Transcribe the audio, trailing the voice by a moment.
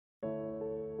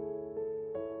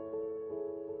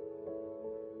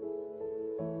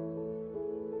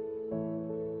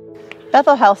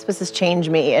Bethell Hospice has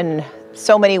changed me in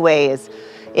so many ways.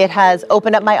 It has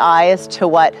opened up my eyes to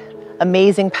what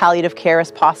amazing palliative care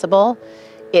is possible.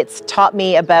 It's taught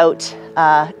me about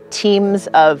teams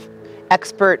of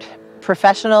expert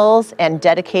professionals and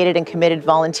dedicated and committed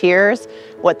volunteers,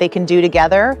 what they can do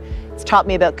together. It's taught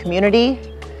me about community.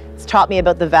 It's taught me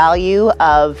about the value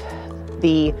of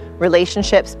the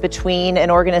relationships between an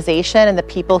organization and the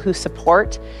people who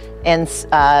support and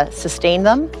sustain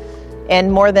them. And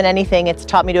more than anything, it's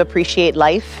taught me to appreciate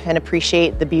life and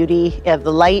appreciate the beauty of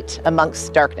the light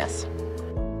amongst darkness.